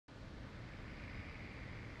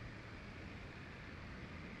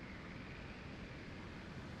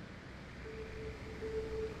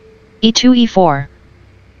e2 e4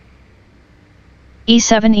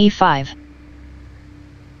 e7 e5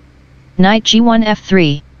 knight g1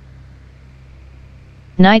 f3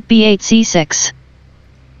 knight b8 c6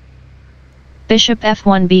 bishop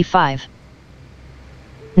f1 b5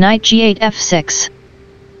 knight g8 f6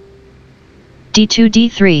 d2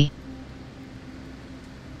 d3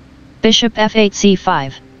 bishop f8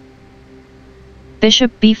 c5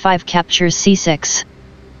 bishop b5 captures c6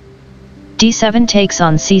 d7 takes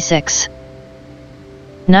on c6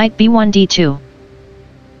 knight b1 d2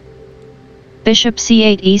 bishop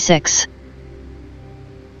c8 e6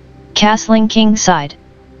 castling king side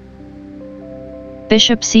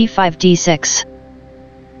bishop c5 d6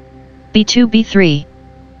 b2 b3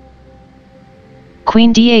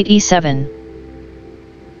 queen d8 e7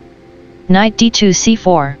 knight d2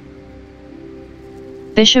 c4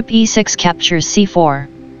 bishop e6 captures c4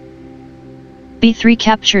 b3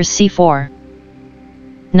 captures c4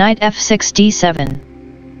 knight f6 d7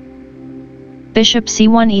 bishop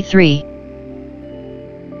c1 e3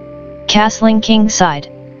 castling king side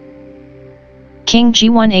king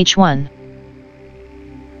g1 h1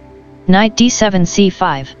 knight d7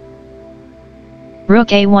 c5 rook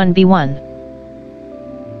a1 b1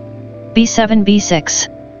 b7 b6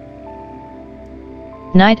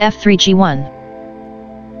 knight f3 g1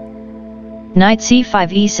 knight c5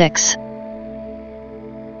 e6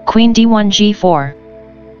 queen d1 g4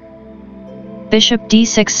 bishop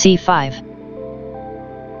d6 c5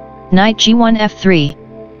 knight g1 f3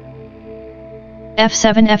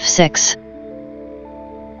 f7 f6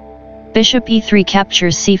 bishop e3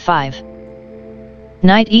 captures c5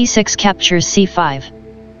 knight e6 captures c5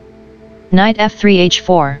 knight f3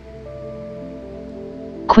 h4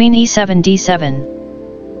 queen e7 d7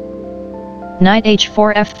 knight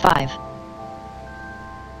h4 f5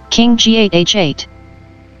 king g8 h8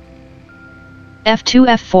 f2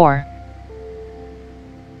 f4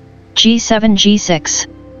 g7 g6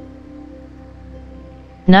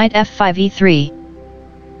 knight f5 e3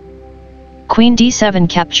 queen d7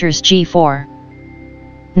 captures g4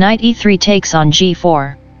 knight e3 takes on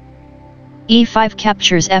g4 e5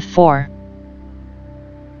 captures f4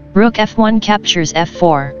 rook f1 captures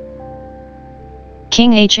f4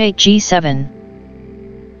 king h8 g7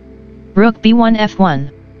 rook b1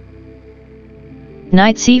 f1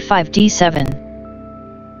 knight c5 d7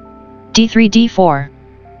 d3 d4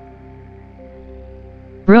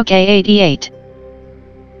 rook a8 e8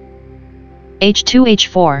 h2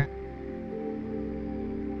 h4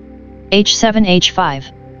 h7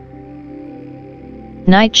 h5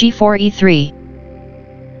 knight g4 e3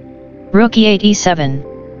 rook e8 e7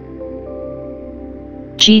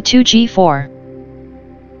 g2 g4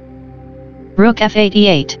 rook f8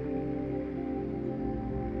 e8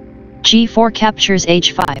 g4 captures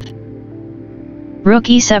h5 rook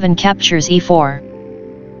e7 captures e4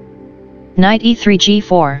 knight e3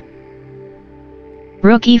 g4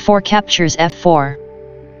 rook e4 captures f4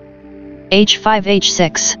 h5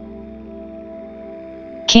 h6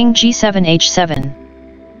 king g7 h7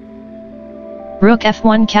 rook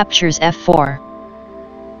f1 captures f4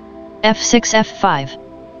 f6 f5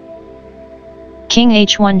 king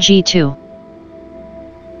h1 g2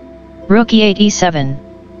 rook e8 e7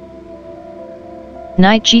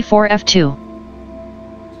 knight g4 f2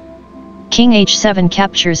 king h7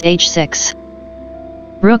 captures h6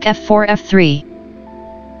 rook f4 f3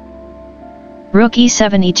 rook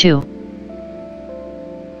e7 e2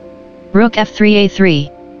 rook f3 a3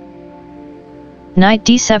 knight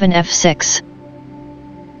d7 f6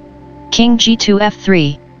 king g2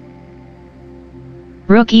 f3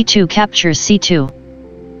 rook e2 captures c2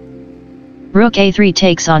 rook a3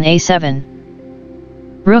 takes on a7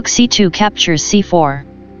 rook c2 captures c4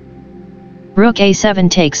 rook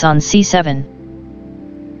a7 takes on c7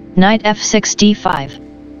 knight f6 d5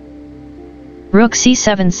 rook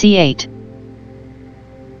c7 c8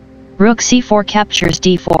 rook c4 captures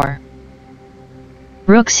d4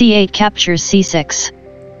 rook c8 captures c6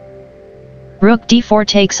 rook d4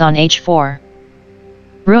 takes on h4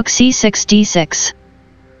 rook c6 d6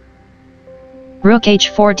 rook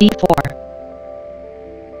h4 d4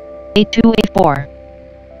 a2 a4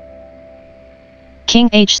 king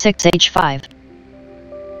h6 h5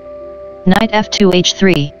 knight f2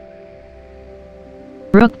 h3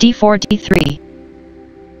 rook d4 d3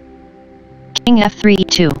 king f3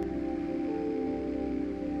 e2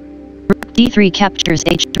 rook d3 captures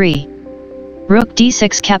h3 rook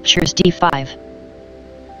d6 captures d5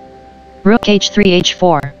 rook h3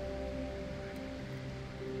 h4